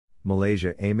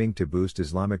Malaysia aiming to boost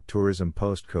Islamic tourism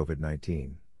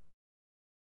post-COVID-19.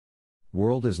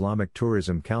 World Islamic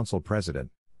Tourism Council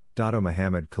President, Dato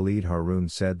Muhammad Khalid Haroon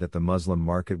said that the Muslim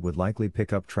market would likely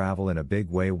pick up travel in a big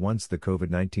way once the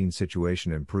COVID-19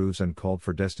 situation improves, and called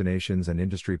for destinations and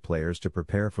industry players to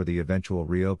prepare for the eventual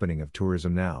reopening of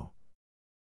tourism now.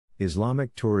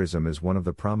 Islamic tourism is one of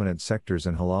the prominent sectors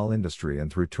in halal industry,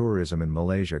 and through tourism in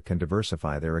Malaysia can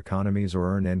diversify their economies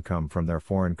or earn income from their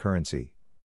foreign currency.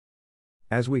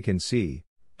 As we can see,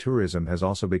 tourism has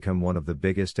also become one of the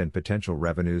biggest and potential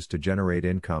revenues to generate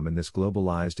income in this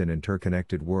globalized and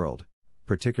interconnected world,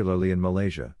 particularly in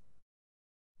Malaysia.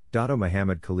 Dato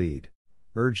Muhammad Khalid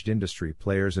urged industry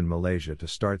players in Malaysia to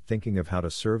start thinking of how to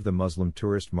serve the Muslim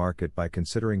tourist market by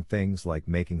considering things like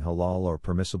making halal or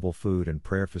permissible food and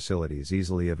prayer facilities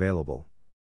easily available.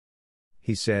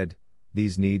 He said,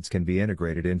 these needs can be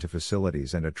integrated into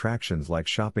facilities and attractions like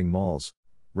shopping malls,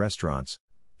 restaurants,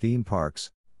 theme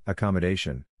parks,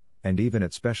 accommodation, and even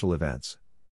at special events.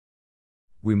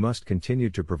 We must continue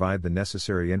to provide the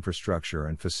necessary infrastructure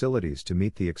and facilities to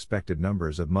meet the expected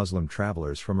numbers of Muslim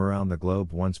travelers from around the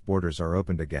globe once borders are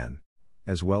opened again,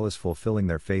 as well as fulfilling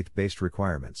their faith-based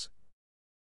requirements.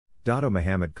 Dato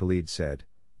Muhammad Khalid said,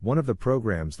 one of the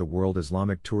programs the World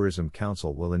Islamic Tourism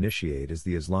Council will initiate is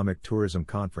the Islamic Tourism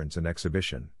Conference and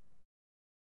Exhibition.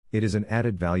 It is an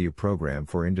added value program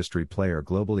for industry player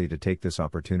globally to take this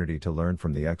opportunity to learn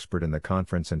from the expert in the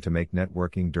conference and to make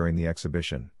networking during the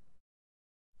exhibition.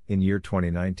 In year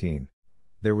 2019,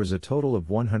 there was a total of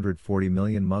 140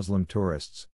 million Muslim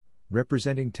tourists,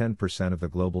 representing 10% of the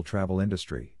global travel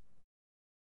industry.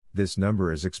 This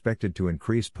number is expected to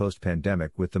increase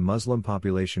post-pandemic, with the Muslim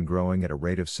population growing at a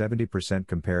rate of 70%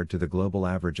 compared to the global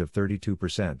average of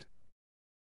 32%.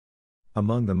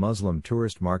 Among the Muslim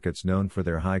tourist markets known for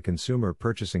their high consumer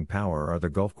purchasing power are the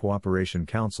Gulf Cooperation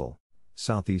Council,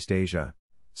 Southeast Asia,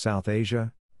 South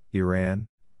Asia, Iran,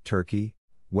 Turkey,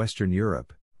 Western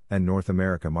Europe, and North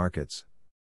America markets.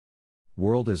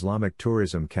 World Islamic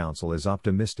Tourism Council is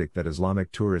optimistic that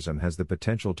Islamic tourism has the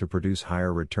potential to produce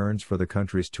higher returns for the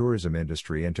country's tourism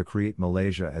industry and to create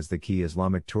Malaysia as the key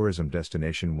Islamic tourism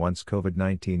destination once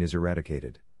COVID-19 is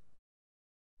eradicated.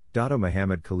 Dato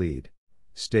Muhammad Khalid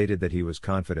stated that he was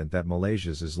confident that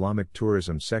Malaysia's Islamic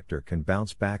tourism sector can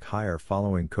bounce back higher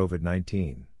following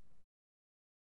COVID-19.